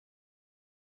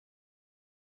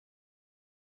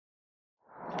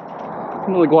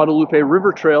I'm on the Guadalupe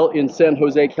River Trail in San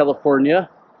Jose, California.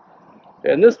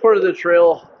 And this part of the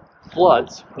trail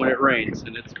floods when it rains.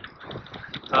 And it's,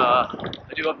 I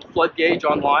do have the flood gauge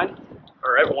online,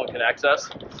 or everyone can access.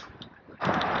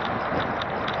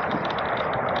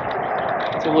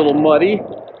 It's a little muddy,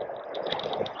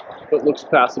 but looks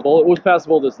passable. It was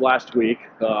passable this last week,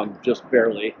 just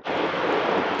barely.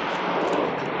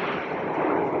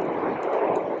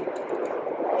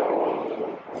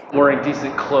 I'm wearing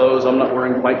decent clothes. I'm not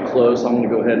wearing white clothes, so I'm going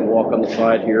to go ahead and walk on the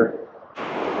side here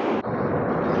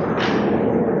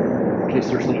in case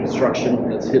there's some obstruction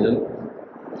that's hidden.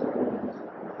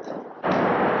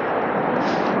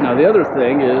 Now the other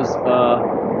thing is,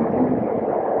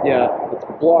 yeah, it's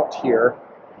blocked here.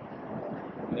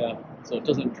 Yeah, so it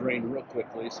doesn't drain real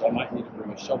quickly, so I might need to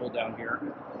bring a shovel down here.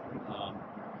 I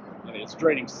mean, it's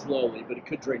draining slowly, but it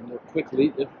could drain more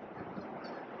quickly if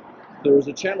there was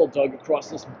a channel dug across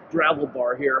this gravel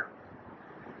bar here.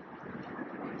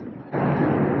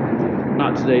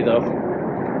 Not today, though.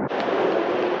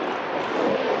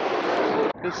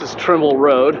 This is Trimble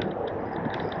Road.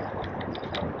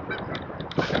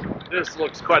 This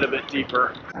looks quite a bit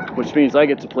deeper, which means I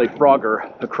get to play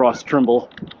Frogger across Trimble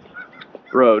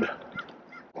Road.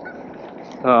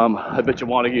 I bet you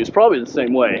Montague is probably the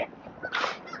same way.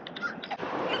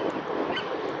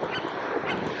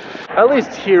 At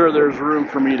least here there's room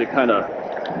for me to kind of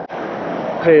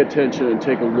pay attention and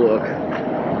take a look.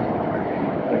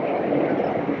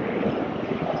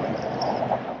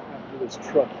 After this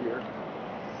truck here.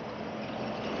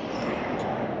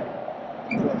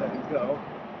 Let it go.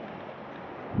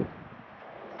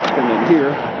 And then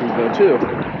here we go too.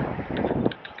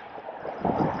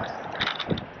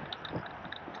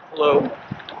 Hello,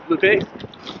 Lupe.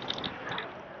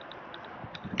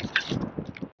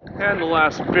 And the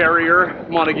last barrier,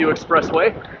 Montague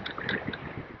Expressway.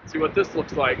 See what this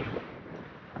looks like.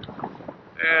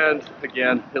 And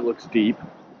again, it looks deep.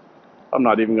 I'm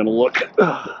not even going to look.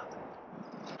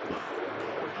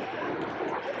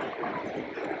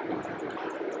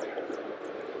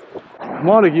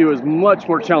 Montague is much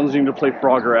more challenging to play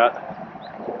Frogger at.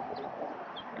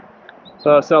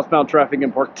 Southbound traffic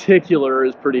in particular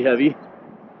is pretty heavy.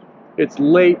 It's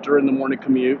late during the morning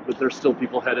commute, but there's still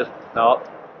people headed out.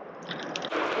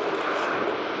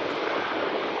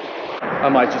 I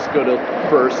might just go to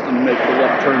first and make the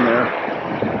left turn there.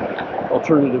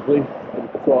 Alternatively,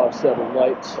 draw a set of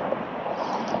lights.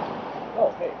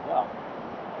 Oh, hey, wow.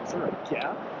 Is there a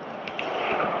gap?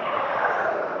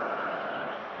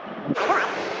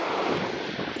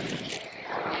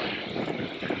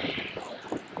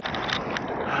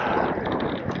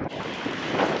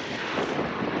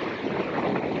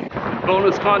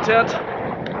 Bonus content: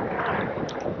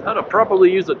 how to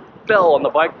properly use a bell on the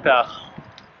bike path.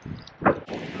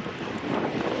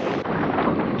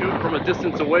 Do it from a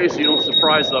distance away so you don't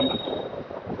surprise them.